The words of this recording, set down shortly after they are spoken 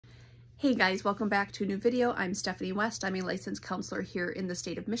Hey guys, welcome back to a new video. I'm Stephanie West. I'm a licensed counselor here in the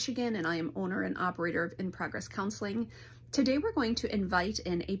state of Michigan, and I am owner and operator of In Progress Counseling. Today we're going to invite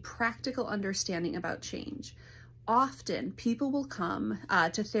in a practical understanding about change. Often people will come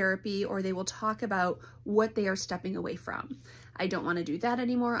to therapy, or they will talk about what they are stepping away from. I don't want to do that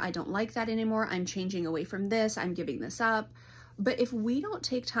anymore. I don't like that anymore. I'm changing away from this. I'm giving this up. But if we don't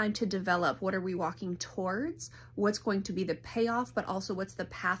take time to develop what are we walking towards, what's going to be the payoff, but also what's the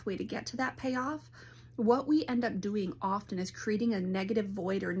pathway to get to that payoff, what we end up doing often is creating a negative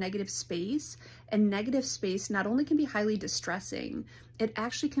void or negative space. And negative space not only can be highly distressing, it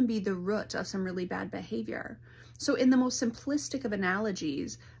actually can be the root of some really bad behavior. So in the most simplistic of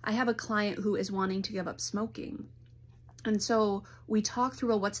analogies, I have a client who is wanting to give up smoking. And so we talk through,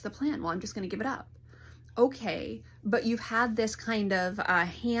 well, what's the plan? Well, I'm just going to give it up. Okay, but you've had this kind of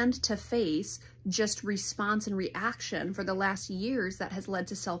hand to face just response and reaction for the last years that has led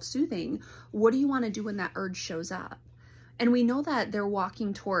to self-soothing. What do you want to do when that urge shows up? And we know that they're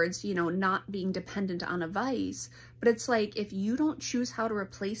walking towards, not being dependent on a vice, but it's like, if you don't choose how to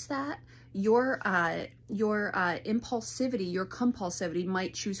replace that, your impulsivity, your compulsivity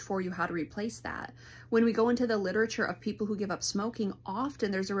might choose for you how to replace that. When we go into the literature of people who give up smoking,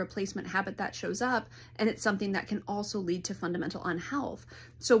 often there's a replacement habit that shows up, and it's something that can also lead to fundamental unhealth.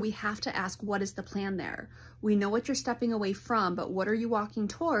 So we have to ask, what is the plan there? We know what you're stepping away from, but what are you walking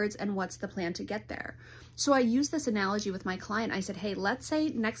towards, and what's the plan to get there? So I use this analogy with my client. I said, hey, let's say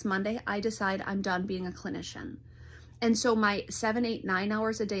next Monday I decide I'm done being a clinician. And so my 7, 8, 9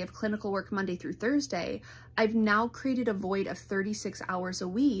 hours a day of clinical work Monday through Thursday, I've now created a void of 36 hours a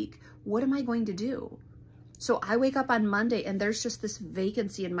week. What am I going to do? So I wake up on Monday and there's just this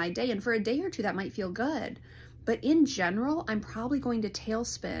vacancy in my day. And for a day or two, that might feel good. But in general, I'm probably going to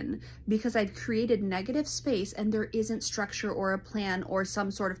tailspin because I've created negative space and there isn't structure or a plan or some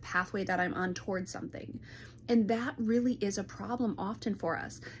sort of pathway that I'm on towards something. And that really is a problem often for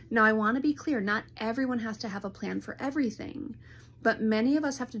us. Now, I want to be clear, not everyone has to have a plan for everything, but many of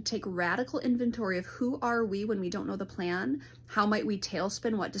us have to take radical inventory of who are we when we don't know the plan, how might we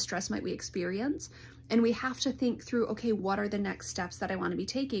tailspin, what distress might we experience, and we have to think through, okay, what are the next steps that I want to be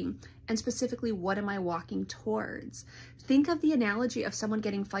taking? And specifically, what am I walking towards? Think of the analogy of someone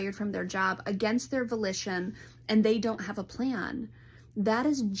getting fired from their job against their volition and they don't have a plan. That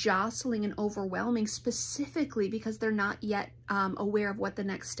is jostling and overwhelming, specifically because they're not yet aware of what the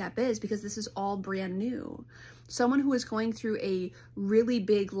next step is, because this is all brand new. Someone who is going through a really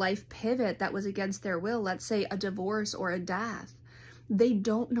big life pivot that was against their will, let's say a divorce or a death, they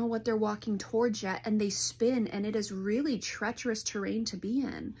don't know what they're walking towards yet, and they spin, and it is really treacherous terrain to be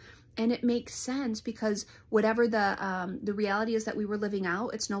in. And it makes sense because whatever the reality is that we were living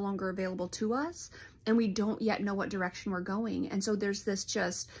out, it's no longer available to us, and we don't yet know what direction we're going. And so there's this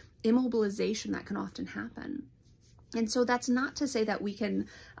just immobilization that can often happen. And so that's not to say that we can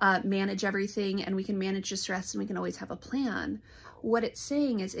manage everything and we can manage the stress and we can always have a plan. What it's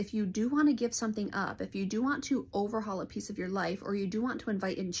saying is, if you do want to give something up, if you do want to overhaul a piece of your life, or you do want to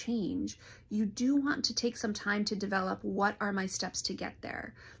invite in change, you do want to take some time to develop what are my steps to get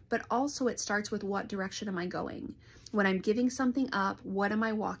there. But also it starts with, what direction am I going? When I'm giving something up, what am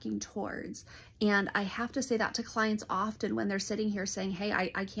I walking towards? And I have to say that to clients often when they're sitting here saying,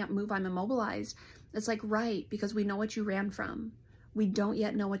 hey, I can't move, I'm immobilized. It's like, right, because we know what you ran from. We don't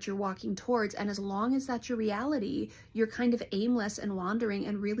yet know what you're walking towards. And as long as that's your reality, you're kind of aimless and wandering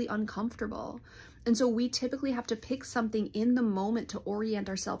and really uncomfortable. And so we typically have to pick something in the moment to orient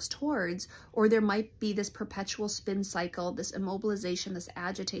ourselves towards, or there might be this perpetual spin cycle, this immobilization, this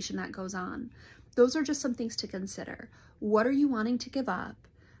agitation that goes on. Those are just some things to consider. What are you wanting to give up?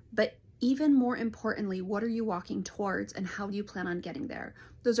 But even more importantly, what are you walking towards, and how do you plan on getting there?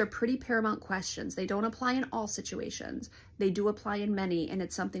 Those are pretty paramount questions. They don't apply in all situations. They do apply in many, and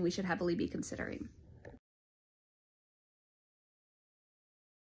it's something we should heavily be considering.